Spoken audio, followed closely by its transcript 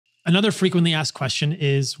Another frequently asked question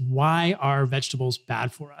is, why are vegetables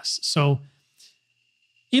bad for us? So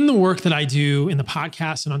in the work that I do in the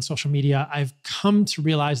podcast and on social media, I've come to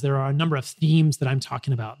realize there are a number of themes that I'm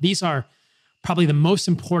talking about. These are probably the most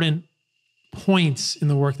important points in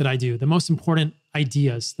the work that I do, the most important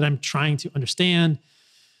ideas that I'm trying to understand,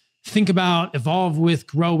 think about, evolve with,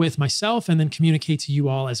 grow with myself, and then communicate to you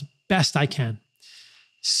all as best I can.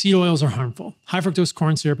 Seed oils are harmful. High fructose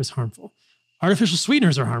corn syrup is harmful. Artificial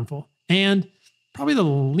sweeteners are harmful. And probably the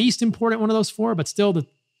least important one of those four, but still the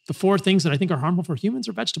four things that I think are harmful for humans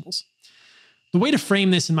are vegetables. The way to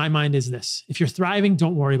frame this in my mind is this. If you're thriving,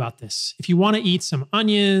 don't worry about this. If you want to eat some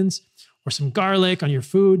onions or some garlic on your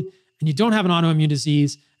food and you don't have an autoimmune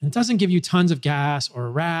disease and it doesn't give you tons of gas or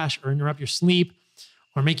a rash or interrupt your sleep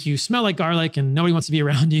or make you smell like garlic and nobody wants to be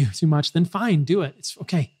around you too much, then fine, do it. It's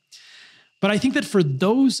okay. But I think that for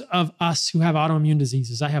those of us who have autoimmune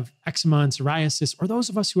diseases, I have eczema and psoriasis, or those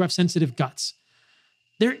of us who have sensitive guts,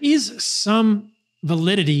 there is some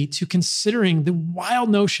validity to considering the wild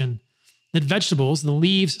notion that vegetables, the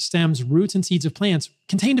leaves, stems, roots, and seeds of plants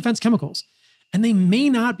contain defense chemicals, and they may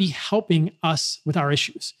not be helping us with our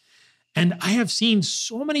issues. And I have seen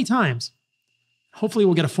so many times, hopefully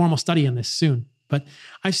we'll get a formal study on this soon, but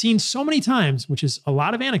I've seen so many times, which is a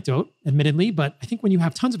lot of anecdote, admittedly, but I think when you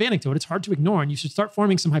have tons of anecdote, it's hard to ignore, and you should start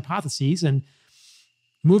forming some hypotheses and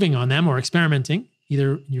moving on them or experimenting,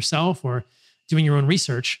 either yourself or doing your own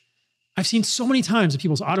research. I've seen so many times of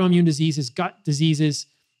people's autoimmune diseases, gut diseases,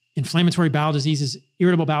 inflammatory bowel diseases,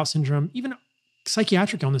 irritable bowel syndrome, even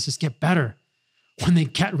psychiatric illnesses get better when they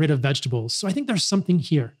get rid of vegetables. So I think there's something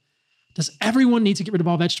here. Does everyone need to get rid of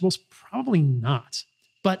all vegetables? Probably not.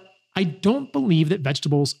 But I don't believe that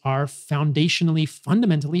vegetables are foundationally,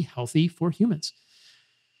 fundamentally healthy for humans.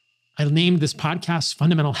 I named this podcast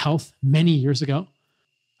Fundamental Health many years ago.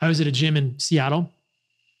 I was at a gym in Seattle.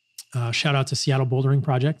 Shout out to Seattle Bouldering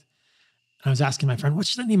Project. And I was asking my friend, what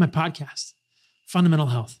should I name my podcast? Fundamental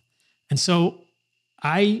Health. And so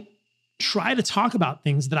I try to talk about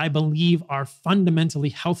things that I believe are fundamentally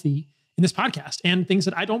healthy in this podcast and things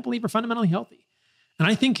that I don't believe are fundamentally healthy. And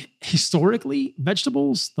I think historically,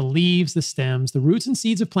 vegetables, the leaves, the stems, the roots and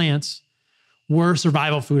seeds of plants were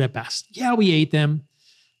survival food at best. Yeah, we ate them.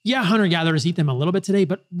 Yeah, hunter-gatherers eat them a little bit today,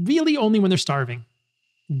 but really only when they're starving.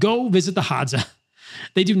 Go visit the Hadza.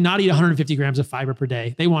 They do not eat 150 grams of fiber per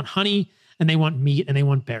day. They want honey and they want meat and they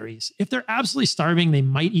want berries. If they're absolutely starving, they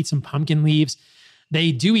might eat some pumpkin leaves.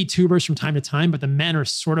 They do eat tubers from time to time, but the men are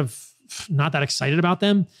sort of not that excited about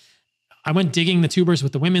them. I went digging the tubers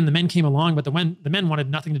with the women. The men came along, but the men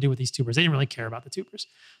wanted nothing to do with these tubers. They didn't really care about the tubers.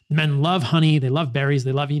 The men love honey. They love berries.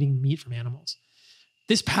 They love eating meat from animals.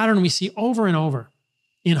 This pattern we see over and over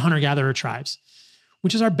in hunter-gatherer tribes,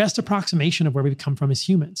 which is our best approximation of where we've come from as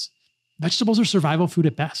humans. Vegetables are survival food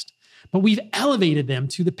at best, but we've elevated them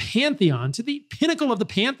to the pantheon, to the pinnacle of the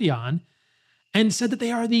pantheon, and said that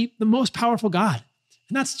they are the most powerful God.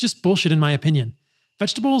 And that's just bullshit in my opinion.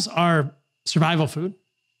 Vegetables are survival food.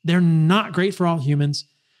 They're not great for all humans.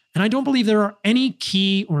 And I don't believe there are any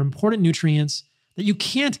key or important nutrients that you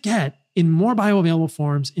can't get in more bioavailable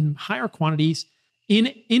forms, in higher quantities,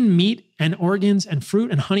 in meat and organs and fruit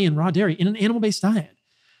and honey and raw dairy in an animal-based diet.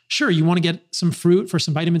 Sure, you want to get some fruit for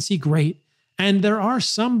some vitamin C, great. And there are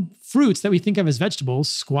some fruits that we think of as vegetables,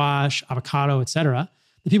 squash, avocado, etc.,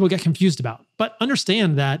 that people get confused about. But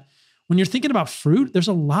understand that when you're thinking about fruit, there's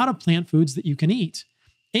a lot of plant foods that you can eat.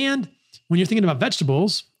 And when you're thinking about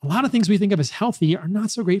vegetables, a lot of things we think of as healthy are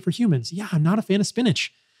not so great for humans. Yeah, I'm not a fan of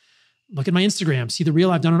spinach. Look at my Instagram, see the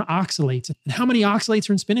reel I've done on oxalates. And how many oxalates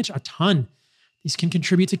are in spinach? A ton. These can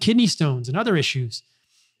contribute to kidney stones and other issues.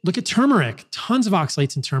 Look at turmeric, tons of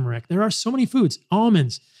oxalates in turmeric. There are so many foods,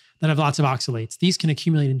 almonds that have lots of oxalates. These can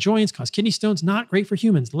accumulate in joints, cause kidney stones, not great for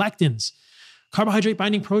humans. Lectins, carbohydrate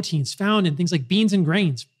binding proteins found in things like beans and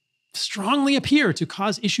grains strongly appear to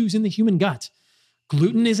cause issues in the human gut.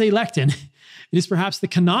 Gluten is a lectin. It is perhaps the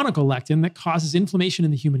canonical lectin that causes inflammation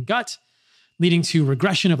in the human gut, leading to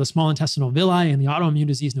regression of the small intestinal villi and the autoimmune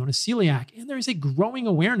disease known as celiac. And there is a growing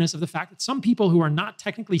awareness of the fact that some people who are not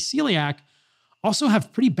technically celiac also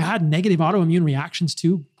have pretty bad negative autoimmune reactions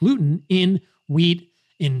to gluten in wheat,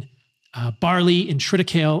 in barley, in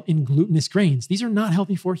triticale, in glutinous grains. These are not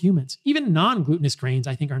healthy for humans. Even non-glutinous grains,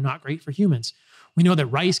 I think, are not great for humans. We know that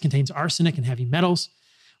rice contains arsenic and heavy metals.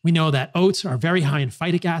 We know that oats are very high in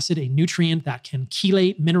phytic acid, a nutrient that can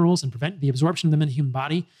chelate minerals and prevent the absorption of them in the human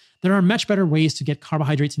body. There are much better ways to get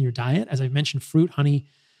carbohydrates in your diet, as I've mentioned, fruit, honey,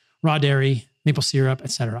 raw dairy, maple syrup,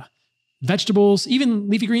 etc. Vegetables, even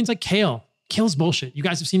leafy greens like kale. Kale's bullshit. You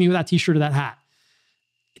guys have seen me with that t-shirt or that hat.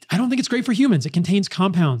 I don't think it's great for humans. It contains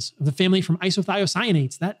compounds of the family from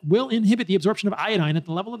isothiocyanates that will inhibit the absorption of iodine at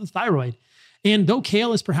the level of the thyroid. And though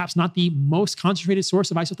kale is perhaps not the most concentrated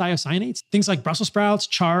source of isothiocyanates, things like Brussels sprouts,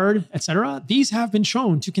 chard, etc., these have been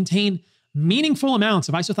shown to contain meaningful amounts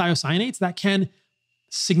of isothiocyanates that can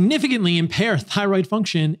significantly impair thyroid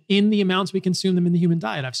function in the amounts we consume them in the human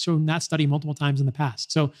diet. I've shown that study multiple times in the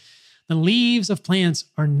past. So the leaves of plants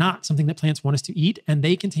are not something that plants want us to eat, and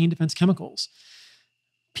they contain defense chemicals.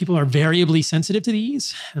 People are variably sensitive to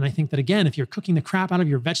these. And I think that, again, if you're cooking the crap out of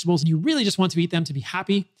your vegetables and you really just want to eat them to be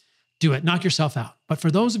happy, do it. Knock yourself out. But for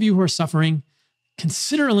those of you who are suffering,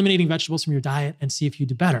 consider eliminating vegetables from your diet and see if you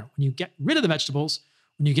do better. When you get rid of the vegetables,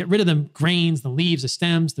 when you get rid of the grains, the leaves, the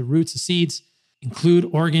stems, the roots, the seeds, include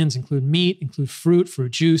organs, include meat, include fruit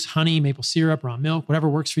juice, honey, maple syrup, raw milk, whatever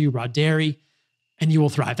works for you, raw dairy, and you will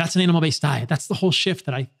thrive. That's an animal-based diet. That's the whole shift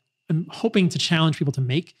that I am hoping to challenge people to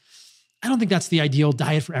make. I don't think that's the ideal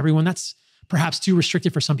diet for everyone. That's perhaps too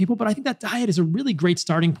restrictive for some people, but I think that diet is a really great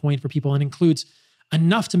starting point for people and includes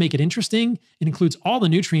enough to make it interesting. It includes all the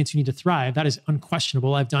nutrients you need to thrive. That is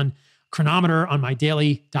unquestionable. I've done chronometer on my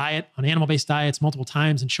daily diet, on animal-based diets multiple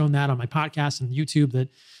times, and shown that on my podcast and YouTube that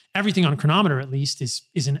everything on chronometer, at least,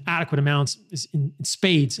 is in adequate amounts, is in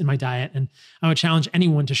spades in my diet. And I would challenge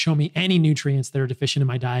anyone to show me any nutrients that are deficient in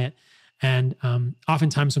my diet. And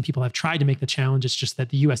oftentimes when people have tried to make the challenge, it's just that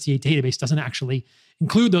the USDA database doesn't actually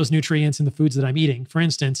include those nutrients in the foods that I'm eating. For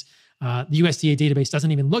instance, the USDA database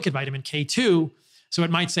doesn't even look at vitamin K2. So it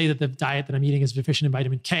might say that the diet that I'm eating is deficient in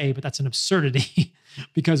vitamin K, but that's an absurdity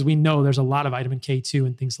because we know there's a lot of vitamin K2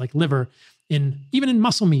 in things like liver, even in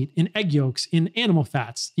muscle meat, in egg yolks, in animal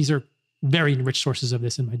fats. These are very rich sources of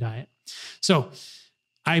this in my diet. So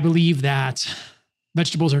I believe that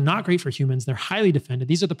vegetables are not great for humans. They're highly defended.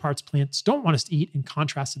 These are the parts plants don't want us to eat, in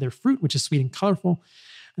contrast to their fruit, which is sweet and colorful,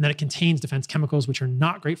 and that it contains defense chemicals, which are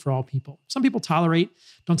not great for all people. Some people tolerate,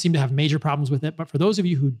 don't seem to have major problems with it. But for those of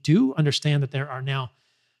you who do, understand that there are now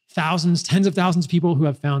thousands, tens of thousands of people who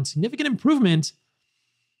have found significant improvement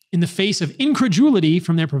in the face of incredulity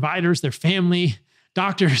from their providers, their family,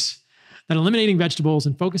 doctors, that eliminating vegetables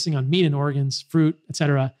and focusing on meat and organs, fruit,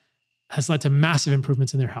 etc., has led to massive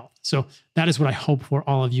improvements in their health. So that is what I hope for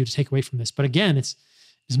all of you to take away from this. But again, it's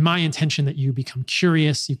my intention that you become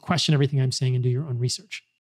curious, you question everything I'm saying, and do your own research.